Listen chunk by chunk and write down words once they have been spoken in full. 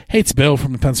Hey, it's Bill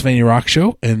from the Pennsylvania Rock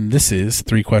Show, and this is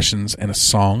 3 Questions and a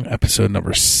Song, episode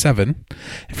number 7.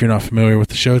 If you're not familiar with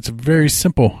the show, it's very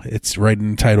simple. It's right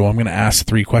in the title. I'm going to ask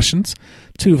 3 questions.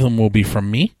 2 of them will be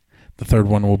from me. The third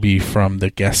one will be from the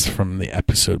guest from the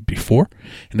episode before.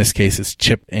 In this case, it's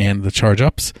Chip and the Charge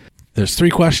Ups. There's 3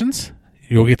 questions.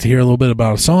 You'll get to hear a little bit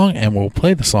about a song, and we'll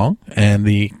play the song. And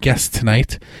the guest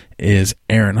tonight is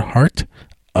Aaron Hart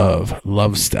of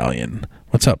Love Stallion.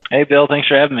 What's up? Hey, Bill. Thanks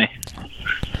for having me.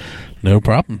 No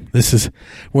problem.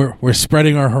 We're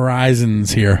spreading our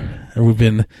horizons here. We've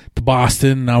been to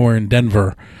Boston, now we're in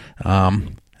Denver,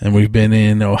 and we've been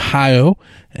in Ohio,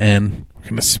 and we're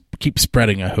gonna keep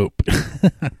spreading. I hope.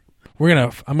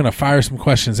 I'm gonna fire some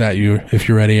questions at you if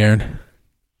you're ready, Aaron.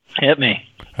 Hit me.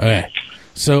 Okay.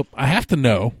 So I have to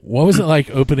know, what was it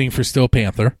like opening for Steel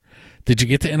Panther? Did you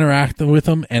get to interact with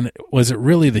them, and was it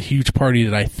really the huge party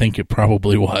that I think it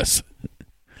probably was?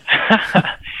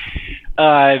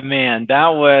 Man, that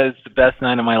was the best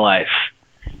night of my life.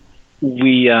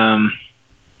 We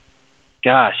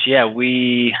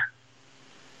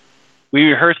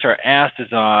rehearsed our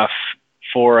asses off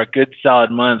for a good solid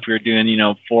month. We were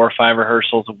doing, 4 or 5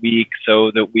 rehearsals a week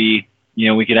so that we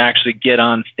could actually get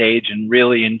on stage and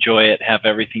really enjoy it, have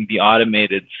everything be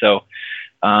automated. So,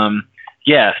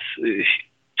 yes,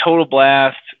 total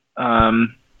blast.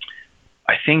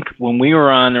 I think when we were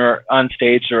on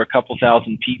stage, there were a couple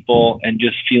thousand people, and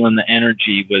just feeling the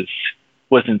energy was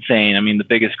insane. I mean, the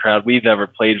biggest crowd we've ever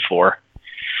played for,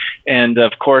 and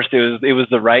of course, it was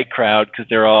the right crowd because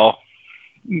they're all,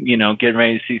 getting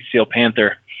ready to see Steel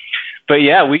Panther. But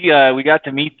yeah, we got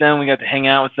to meet them, we got to hang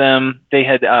out with them. They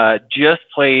had just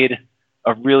played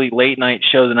a really late night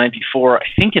show the night before, I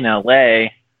think in LA,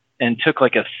 and took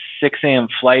like a 6 a.m.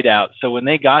 flight out. So when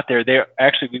they got there,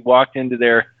 we walked into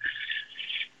their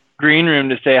green room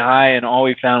to say hi, and all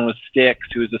we found was Styx,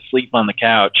 who was asleep on the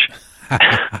couch.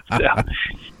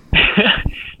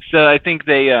 So I think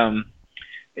they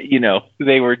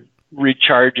were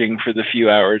recharging for the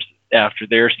few hours after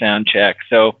their sound check.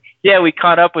 So yeah, we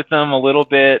caught up with them a little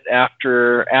bit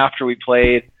after we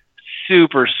played.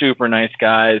 Super, super nice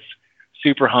guys,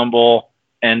 super humble,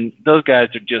 and those guys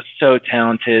are just so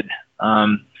talented.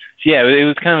 So yeah, it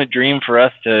was kind of a dream for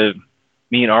us to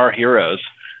meet our heroes,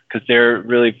 because they're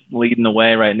really leading the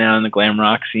way right now in the glam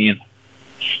rock scene.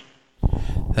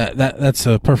 That's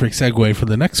a perfect segue for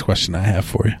the next question I have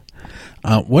for you.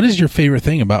 What is your favorite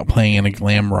thing about playing in a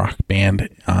glam rock band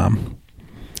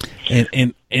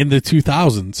in the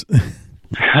 2000s?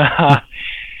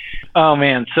 Oh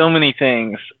man, so many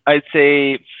things. I'd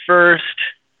say first,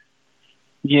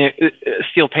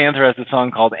 Steel Panther has a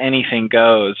song called "Anything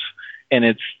Goes," and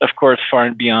it's of course far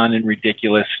and beyond and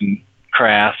ridiculous and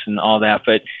crass and all that,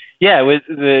 but yeah, it was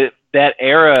that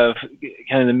era of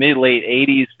kind of the mid-late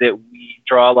 80s that we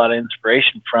draw a lot of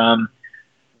inspiration from.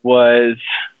 It was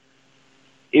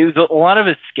a lot of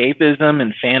escapism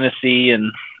and fantasy,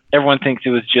 and everyone thinks it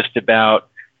was just about,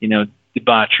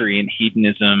 debauchery and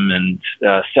hedonism and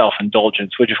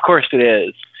self-indulgence, which of course it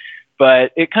is,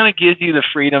 but it kind of gives you the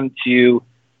freedom to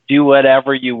do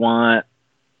whatever you want,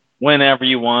 whenever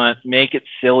you want, make it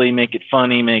silly, make it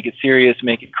funny, make it serious,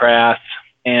 make it crass,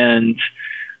 and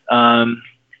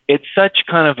it's such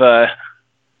kind of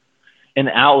an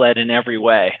outlet in every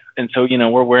way. And so,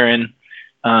 we're wearing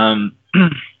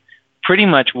pretty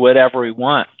much whatever we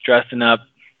want, dressing up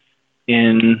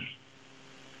in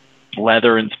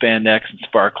leather and spandex and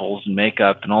sparkles and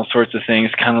makeup and all sorts of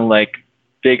things, kind of like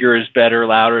bigger is better,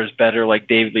 louder is better, like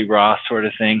David Lee Roth sort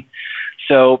of thing.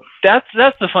 So that's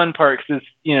the fun part, because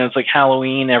it's like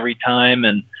Halloween every time,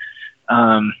 and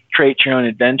create your own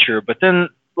adventure. But then,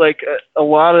 like, a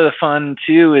lot of the fun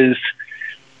too is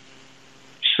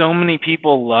so many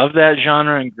people love that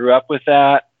genre and grew up with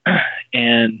that,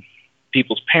 and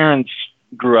people's parents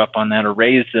grew up on that or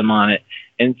raised them on it.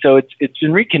 And so it's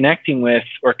been reconnecting with,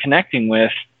 or connecting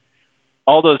with,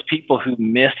 all those people who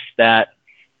missed that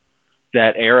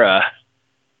era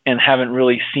and haven't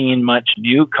really seen much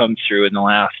new come through in the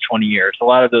last 20 years. A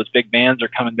lot of those big bands are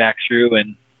coming back through,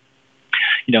 and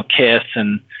Kiss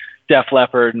and Def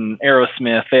Leppard and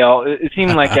Aerosmith, it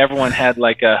seemed like everyone had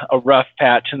like a rough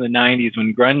patch in the 90s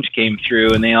when grunge came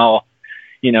through, and they all,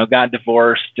 got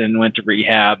divorced and went to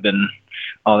rehab and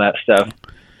all that stuff.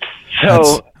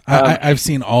 So I've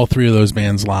seen all 3 of those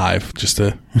bands live, just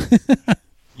to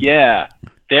yeah,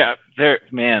 they're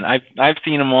man, I've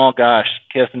seen them all. Gosh,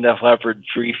 Kiss and Def Leppard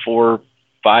 3, 4,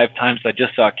 5 times. I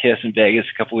just saw Kiss in Vegas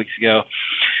a couple weeks ago.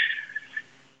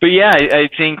 But yeah, I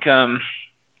think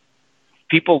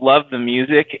people love the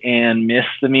music and miss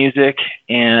the music,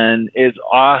 and it's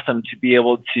awesome to be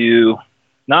able to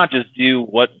not just do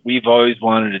what we've always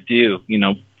wanted to do,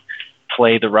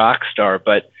 play the rock star,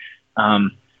 but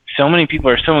so many people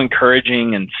are so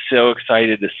encouraging and so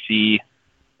excited to see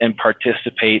and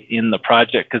participate in the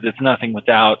project, because it's nothing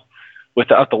without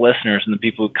the listeners and the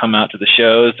people who come out to the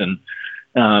shows, and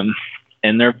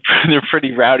they're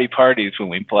pretty rowdy parties when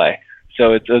we play.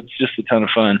 So it's just a ton of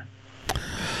fun.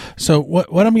 So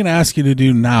what I'm going to ask you to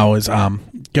do now is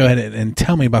go ahead and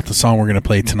tell me about the song we're going to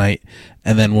play tonight,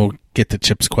 and then we'll get to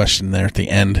Chip's question there at the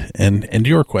end, and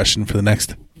your question for the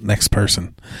next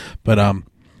person. But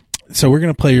so we're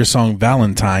going to play your song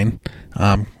Valentine.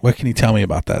 What can you tell me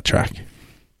about that track?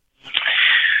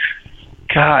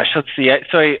 Gosh, let's see.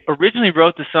 So I originally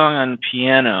wrote the song on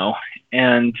piano,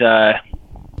 and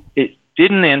it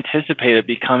didn't anticipate it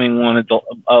becoming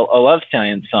a Love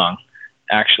Stallion song,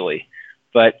 actually.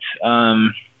 But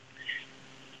the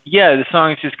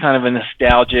song is just kind of a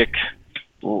nostalgic,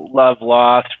 love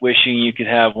lost, wishing you could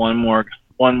have one more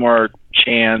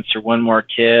chance or one more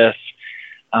kiss.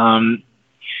 And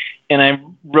I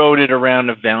wrote it around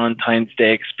a Valentine's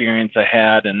Day experience I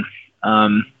had, and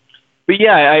I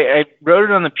wrote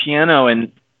it on the piano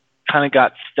and kind of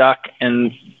got stuck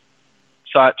and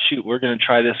thought, shoot, we're going to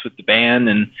try this with the band,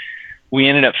 and we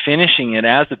ended up finishing it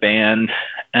as a band,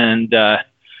 and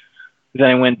then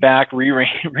I went back,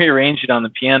 rearranged it on the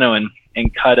piano, and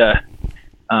cut a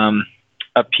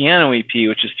piano EP,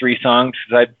 which is 3 songs,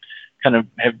 because I kind of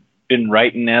have been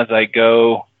writing as I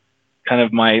go, kind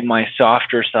of my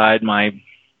softer side, my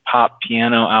pop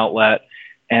piano outlet,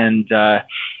 and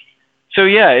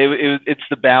it's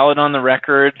the ballad on the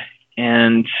record,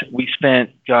 and we spent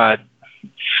at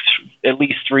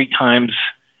least 3 times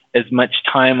as much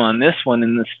time on this one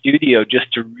in the studio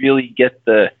just to really get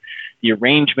the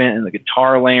arrangement and the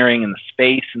guitar layering and the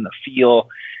space and the feel.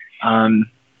 It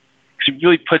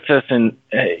really puts us in.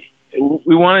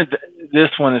 We wanted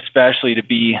this one especially to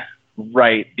be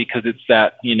right, because it's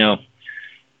that it's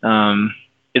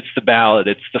the ballad,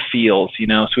 it's the feels,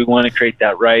 so we want to create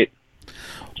that right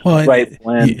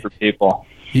blend for people.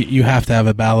 You have to have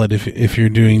a ballad if you're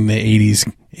doing the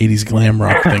 80s glam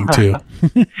rock thing too.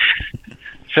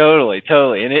 Totally.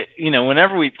 And it,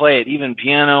 whenever we play it, even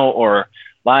piano or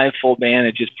live full band,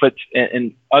 it just puts,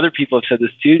 and other people have said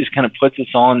this too, just kind of puts us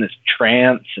all in this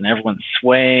trance, and everyone's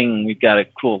swaying, and we've got a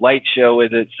cool light show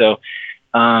with it. So,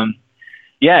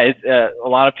 it's a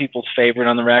lot of people's favorite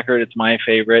on the record. It's my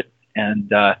favorite.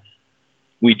 And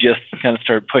we just kind of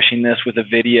started pushing this with a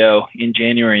video in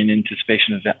January in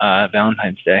anticipation of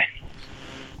Valentine's Day.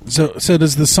 So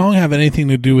does the song have anything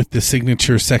to do with the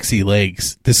signature sexy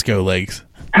legs, disco legs?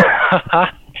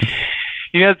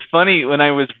 It's funny. When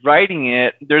I was writing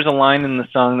it, there's a line in the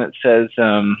song that says,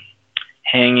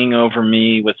 hanging over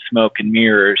me with smoke and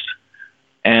mirrors.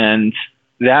 And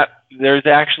there's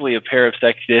actually a pair of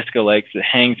sexy disco legs that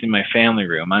hangs in my family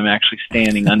room. I'm actually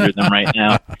standing under them right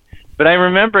now. But I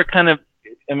remember at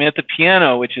the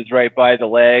piano, which is right by the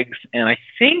legs, and I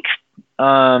think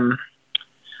I'm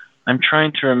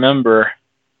trying to remember,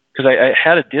 because I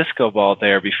had a disco ball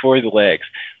there before the legs.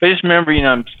 But I just remember,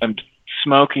 I'm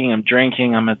smoking, I'm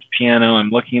drinking, I'm at the piano, I'm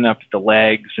looking up at the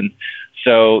legs, and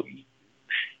so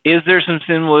is there some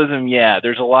symbolism? Yeah,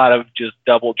 there's a lot of just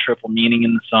double, triple meaning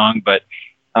in the song, but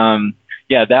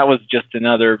that was just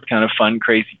another kind of fun,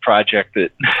 crazy project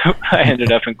that I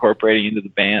ended up incorporating into the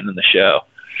band and the show.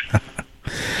 All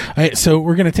right, so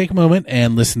we're going to take a moment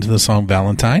and listen to the song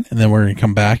Valentine, and then we're going to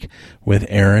come back with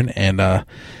Aaron and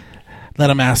let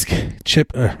him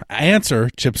answer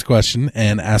Chip's question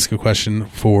and ask a question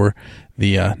for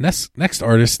the next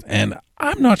artist, and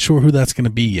I'm not sure who that's going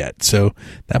to be yet, so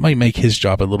that might make his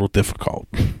job a little difficult.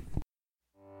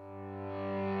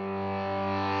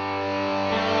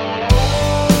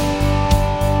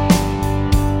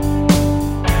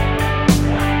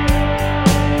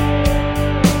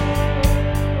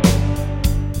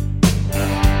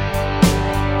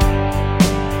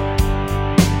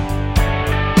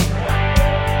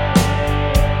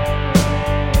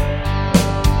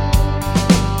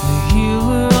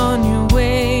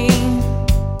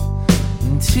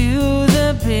 To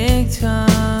the big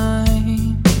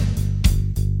time.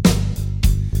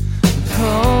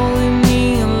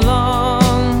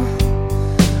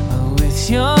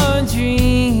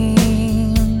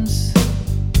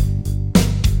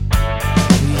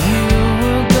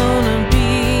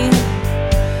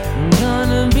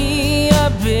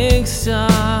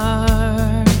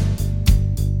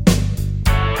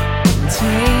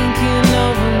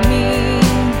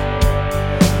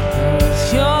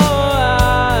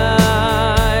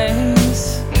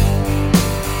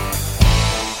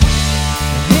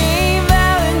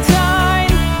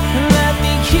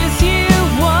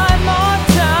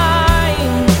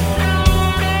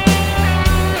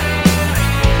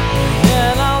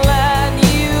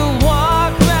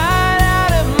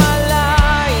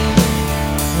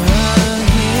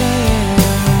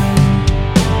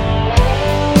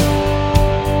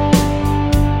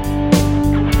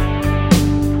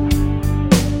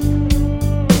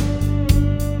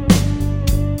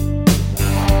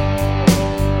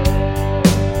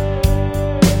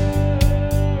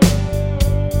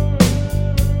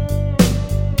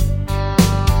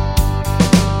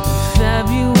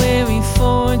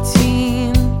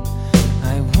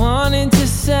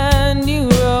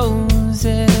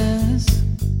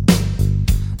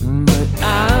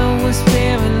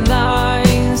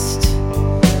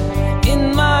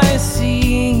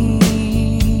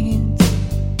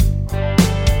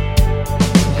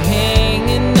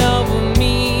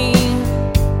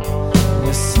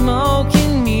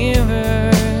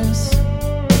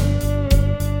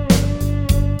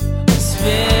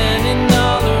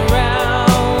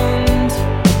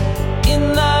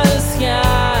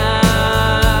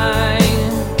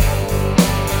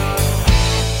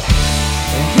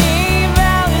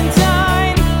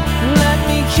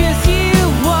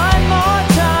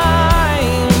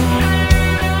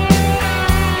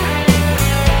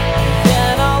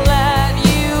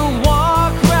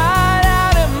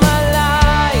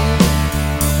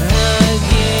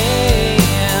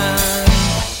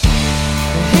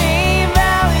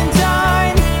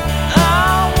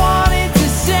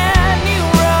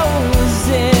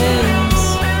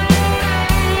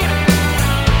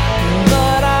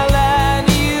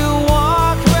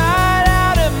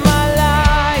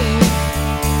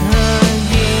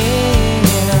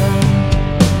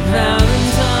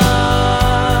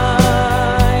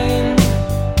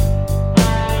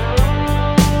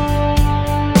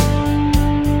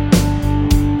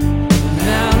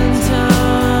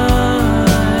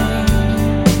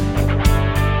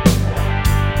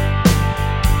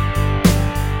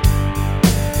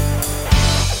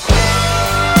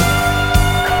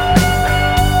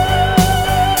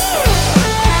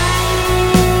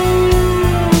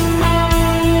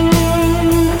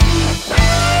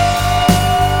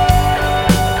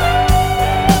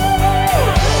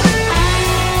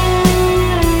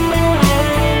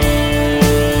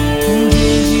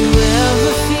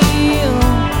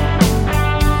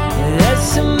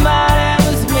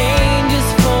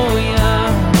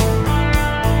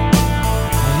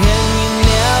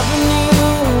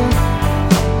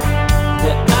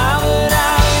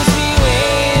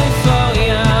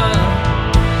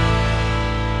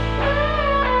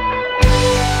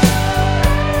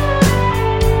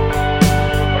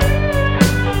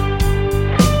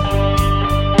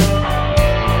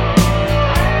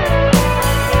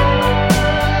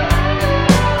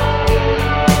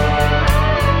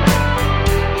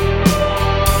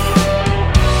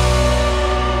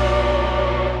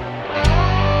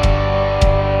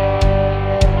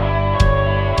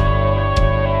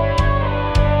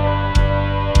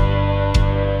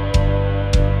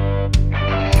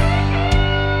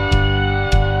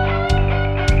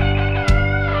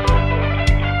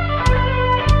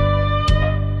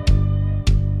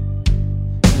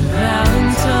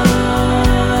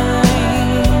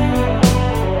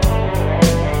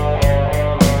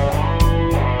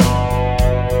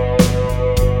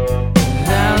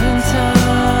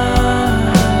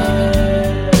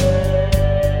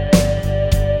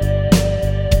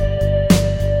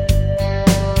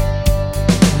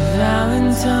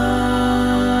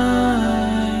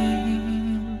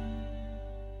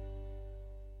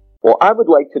 Well, I would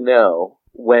like to know,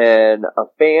 when a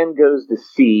fan goes to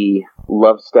see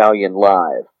Love Stallion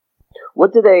live,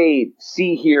 what do they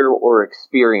see, hear, or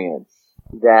experience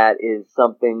that is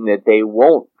something that they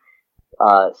won't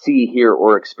see, hear,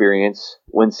 or experience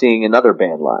when seeing another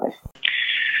band live?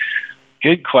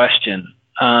 Good question.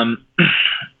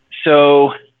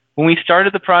 So when we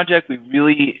started the project, we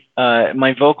really,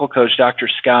 my vocal coach, Dr.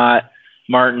 Scott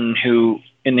Martin, who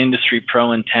an industry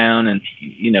pro in town and,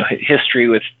 history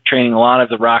with training a lot of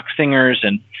the rock singers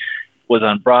and was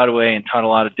on Broadway and taught a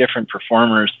lot of different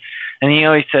performers. And he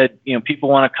always said, people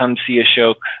want to come see a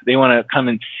show. They want to come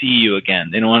and see you again.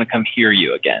 They don't want to come hear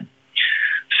you again.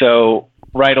 So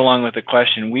right along with the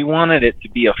question, we wanted it to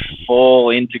be a full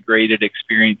integrated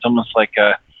experience, almost like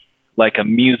a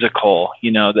musical,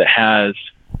 that has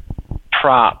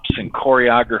props and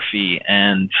choreography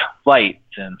and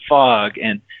lights and fog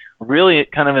and really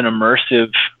kind of an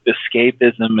immersive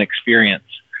escapism experience.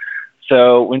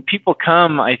 So when people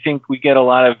come, I think we get a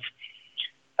lot of,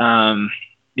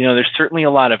 there's certainly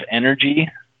a lot of energy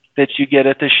that you get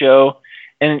at the show.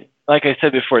 And like I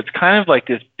said before, it's kind of like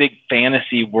this big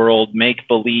fantasy world, make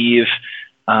believe,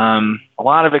 a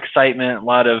lot of excitement, a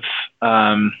lot of,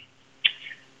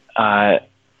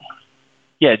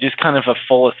 just kind of a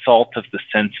full assault of the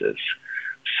senses.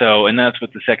 So, and that's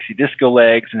with the sexy disco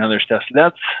legs and other stuff. So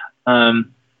that's,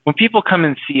 when people come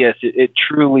and see us, it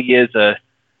truly is a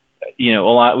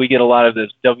lot, we get a lot of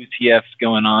this WTFs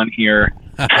going on here,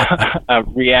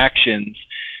 reactions,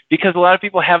 because a lot of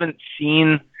people haven't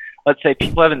seen, let's say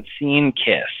people haven't seen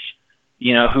Kiss,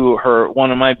 who are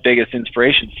one of my biggest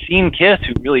inspirations, seen Kiss,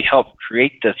 who really helped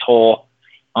create this whole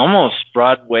almost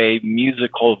Broadway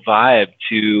musical vibe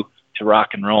to rock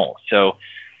and roll. So,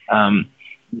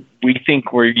 we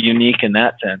think we're unique in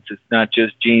that sense. It's not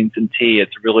just jeans and tea.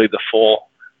 It's really the full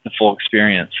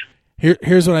experience.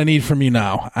 Here's what I need from you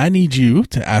now. I need you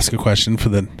to ask a question for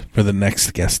the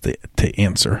next guest to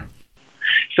answer.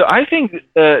 So I think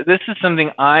this is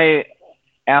something I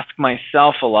ask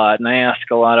myself a lot, and I ask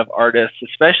a lot of artists,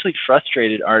 especially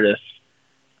frustrated artists.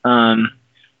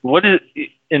 What is,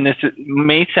 and this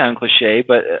may sound cliche,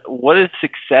 but what does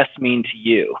success mean to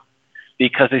you?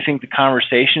 Because I think the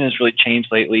conversation has really changed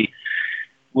lately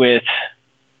with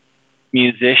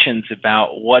musicians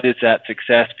about what is that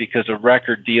success, because a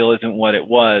record deal isn't what it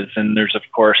was. And there's, of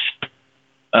course,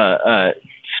 a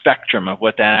spectrum of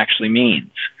what that actually means.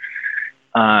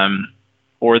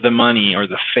 Or the money or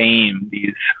the fame,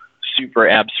 these super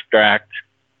abstract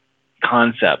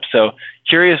concepts. So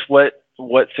curious what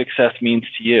success means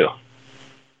to you.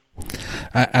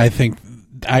 I think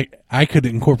I could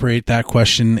incorporate that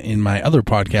question in my other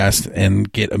podcast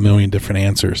and get a million different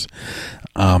answers.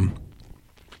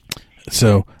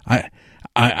 So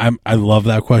I love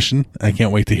that question. I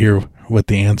can't wait to hear what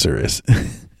the answer is.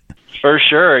 For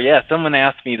sure. Yeah. Someone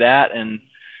asked me that, and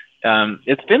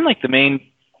it's been like the main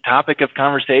topic of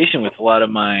conversation with a lot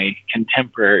of my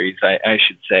contemporaries, I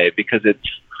should say, because it's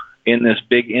in this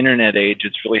big internet age,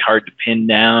 it's really hard to pin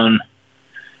down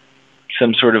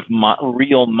some sort of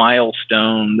real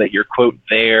milestone that you're, quote,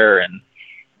 there. And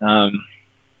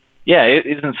it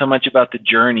isn't so much about the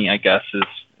journey, I guess, is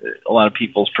a lot of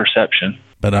people's perception.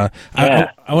 But I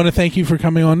want to thank you for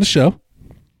coming on the show.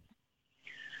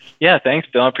 Yeah, thanks,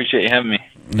 Bill. I appreciate you having me.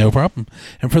 No problem.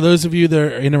 And for those of you that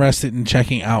are interested in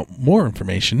checking out more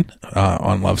information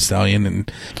on Love Stallion,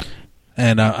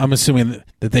 and I'm assuming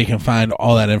that they can find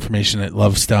all that information at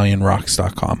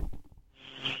lovestallionrocks.com.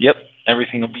 Yep.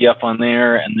 Everything will be up on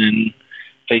there, and then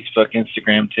Facebook,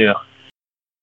 Instagram too.